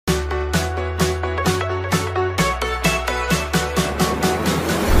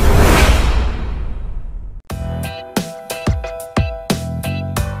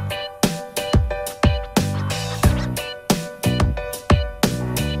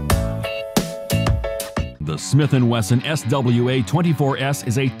The Smith & Wesson SWA-24S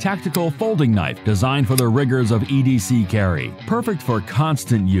is a tactical folding knife designed for the rigors of EDC carry. Perfect for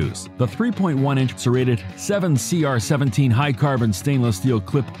constant use. The 3.1-inch serrated 7CR17 high-carbon stainless steel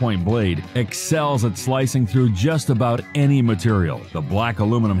clip-point blade excels at slicing through just about any material. The black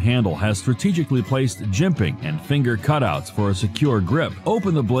aluminum handle has strategically placed jimping and finger cutouts for a secure grip.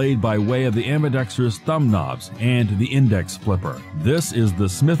 Open the blade by way of the ambidextrous thumb knobs and the index flipper. This is the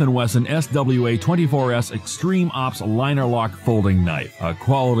Smith & Wesson SWA-24S Extreme Ops Liner Lock Folding Knife, a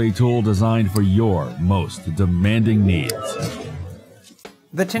quality tool designed for your most demanding needs.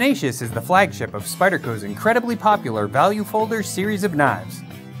 The Teancious is the flagship of Spyderco's incredibly popular Value Folder series of knives.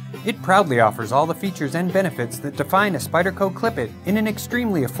 It proudly offers all the features and benefits that define a Spyderco Clip-It in an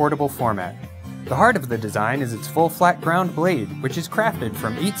extremely affordable format. The heart of the design is its full flat ground blade, which is crafted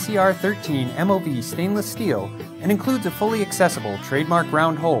from 8CR13 MOV stainless steel and includes a fully accessible trademark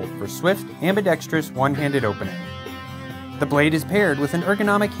round hole for swift, ambidextrous one-handed opening. The blade is paired with an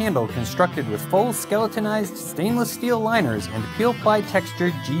ergonomic handle constructed with full skeletonized stainless steel liners and peel-ply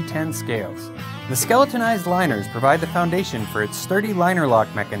textured G10 scales. The skeletonized liners provide the foundation for its sturdy liner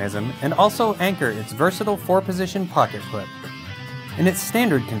lock mechanism and also anchor its versatile 4-position pocket clip. In its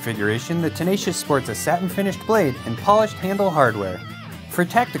standard configuration, the Teancious sports a satin-finished blade and polished handle hardware. For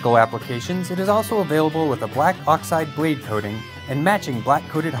tactical applications, it is also available with a black oxide blade coating and matching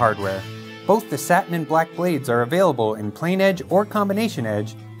black-coated hardware. Both the satin and black blades are available in plain edge or combination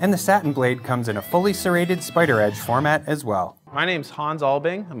edge, and the satin blade comes in a fully serrated spider edge format as well. My name's Hans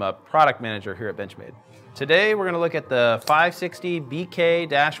Albing. I'm a product manager here at Benchmade. Today we're going to look at the 560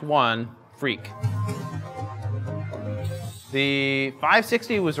 BK-1 Freek. The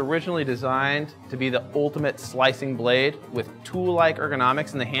 560 was originally designed to be the ultimate slicing blade with tool-like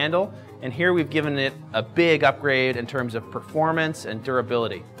ergonomics in the handle, and here we've given it a big upgrade in terms of performance and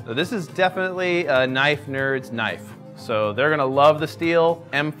durability. So this is definitely a knife nerd's knife. So they're gonna love the steel.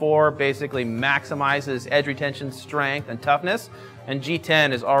 M4 basically maximizes edge retention, strength, and toughness, and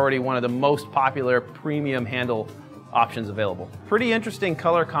G10 is already one of the most popular premium handle options available. Pretty interesting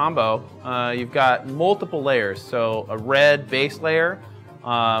color combo. You've got multiple layers, so a red base layer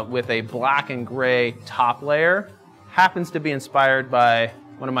with a black and gray top layer. Happens to be inspired by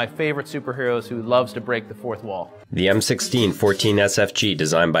one of my favorite superheroes who loves to break the fourth wall. The M16 14SFG,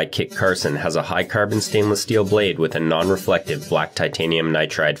 designed by Kit Carson, has a high-carbon stainless steel blade with a non-reflective black titanium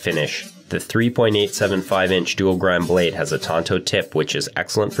nitride finish. The 3.875-inch dual-grind blade has a Tonto tip, which is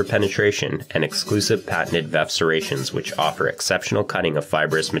excellent for penetration, and exclusive patented VEF serrations, which offer exceptional cutting of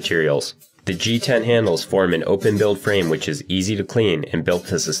fibrous materials. The G10 handles form an open-build frame which is easy to clean and built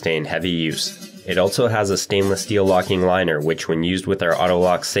to sustain heavy use. It also has a stainless steel locking liner, which when used with our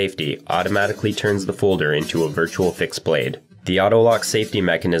auto-lock safety, automatically turns the folder into a virtual fixed blade. The auto-lock safety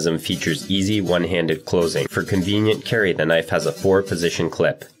mechanism features easy one-handed closing. For convenient carry, the knife has a 4-position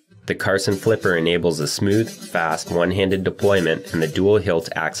clip. The Carson flipper enables a smooth, fast, one-handed deployment, and the dual hilt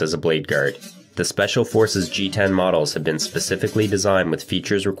acts as a blade guard. The Special Forces G10 models have been specifically designed with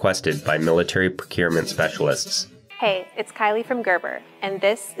features requested by military procurement specialists. Hey, it's Kylie from Gerber, and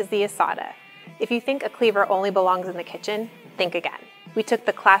this is the Asada. If you think a cleaver only belongs in the kitchen, think again. We took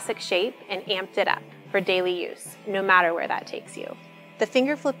the classic shape and amped it up for daily use, no matter where that takes you. The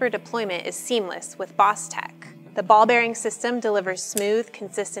finger flipper deployment is seamless with Boss Tech. The ball bearing system delivers smooth,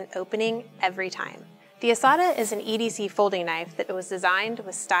 consistent opening every time. The Asada is an EDC folding knife that was designed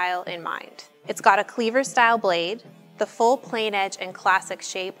with style in mind. It's got a cleaver style blade. The full plain edge and classic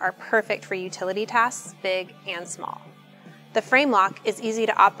shape are perfect for utility tasks, big and small. The frame lock is easy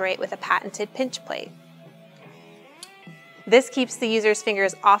to operate with a patented pinch plate. This keeps the user's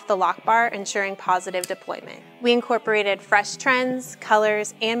fingers off the lock bar, ensuring positive deployment. We incorporated fresh trends,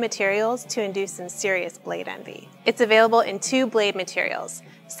 colors, and materials to induce some serious blade envy. It's available in 2 blade materials,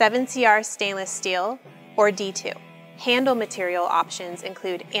 7CR stainless steel or D2. Handle material options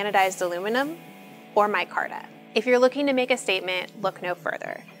include anodized aluminum or micarta. If you're looking to make a statement, look no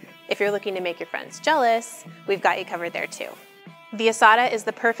further. If you're looking to make your friends jealous, we've got you covered there too. The Asada is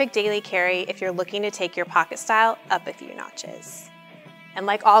the perfect daily carry if you're looking to take your pocket style up a few notches. And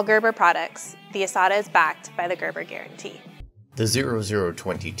like all Gerber products, the Asada is backed by the Gerber guarantee. The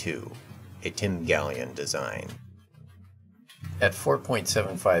 0022, a Tim Gallion design. At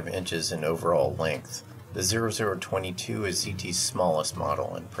 4.75 inches in overall length, the 0022 is CT's smallest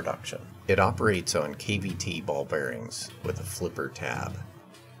model in production. It operates on KVT ball bearings with a flipper tab.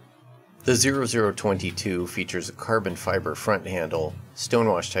 The 0022 features a carbon fiber front handle,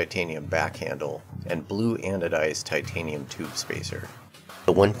 stonewashed titanium back handle, and blue anodized titanium tube spacer.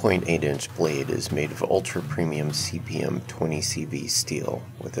 The 1.8-inch blade is made of ultra-premium CPM 20CV steel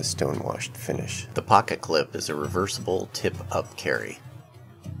with a stone-washed finish. The pocket clip is a reversible tip-up carry.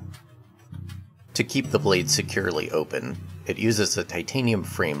 To keep the blade securely open, it uses a titanium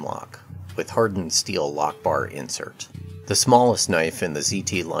frame lock with hardened steel lock bar insert. The smallest knife in the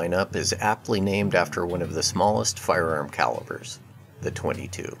ZT lineup is aptly named after one of the smallest firearm calibers, the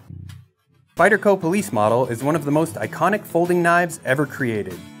 .22. Spyderco Police Model is one of the most iconic folding knives ever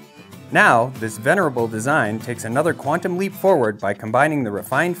created. Now, this venerable design takes another quantum leap forward by combining the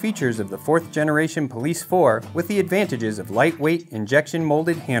refined features of the 4th generation Police 4 with the advantages of lightweight, injection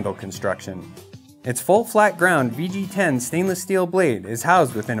molded handle construction. Its full flat ground VG10 stainless steel blade is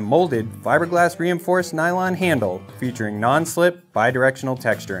housed within a molded, fiberglass reinforced nylon handle featuring non-slip, bidirectional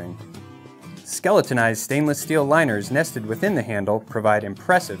texturing. Skeletonized stainless steel liners nested within the handle provide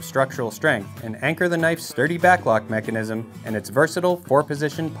impressive structural strength and anchor the knife's sturdy backlock mechanism and its versatile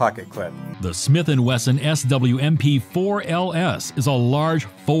 4-position pocket clip. The Smith & Wesson SWMP4LS is a large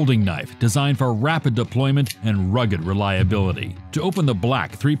folding knife designed for rapid deployment and rugged reliability. To open the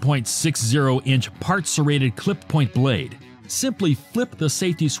black 3.60-inch part-serrated clip-point blade, simply flip the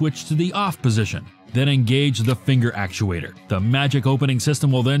safety switch to the off position. Then engage the finger actuator. The magic opening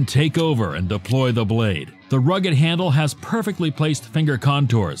system will then take over and deploy the blade. The rugged handle has perfectly placed finger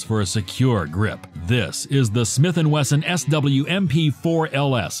contours for a secure grip. This is the Smith & Wesson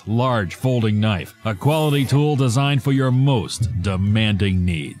SWMP4LS large folding knife, a quality tool designed for your most demanding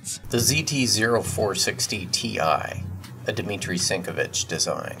needs. The ZT-0460 Ti, a Dmitry Sinkovich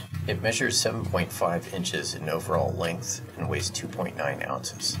design. It measures 7.5 inches in overall length and weighs 2.9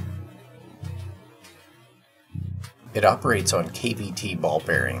 ounces. It operates on KVT ball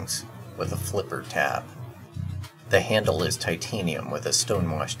bearings with a flipper tab. The handle is titanium with a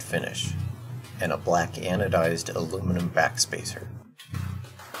stone-washed finish and a black anodized aluminum backspacer.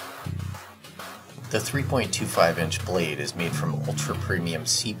 The 3.25-inch blade is made from ultra-premium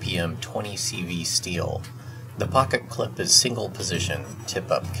CPM 20CV steel. The pocket clip is single-position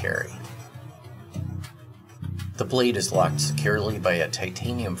tip-up carry. The blade is locked securely by a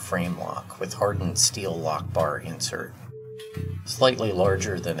titanium frame lock with hardened steel lock bar insert. Slightly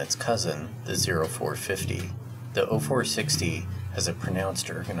larger than its cousin, the 0450, the 0460 has a pronounced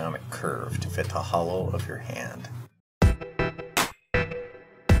ergonomic curve to fit the hollow of your hand.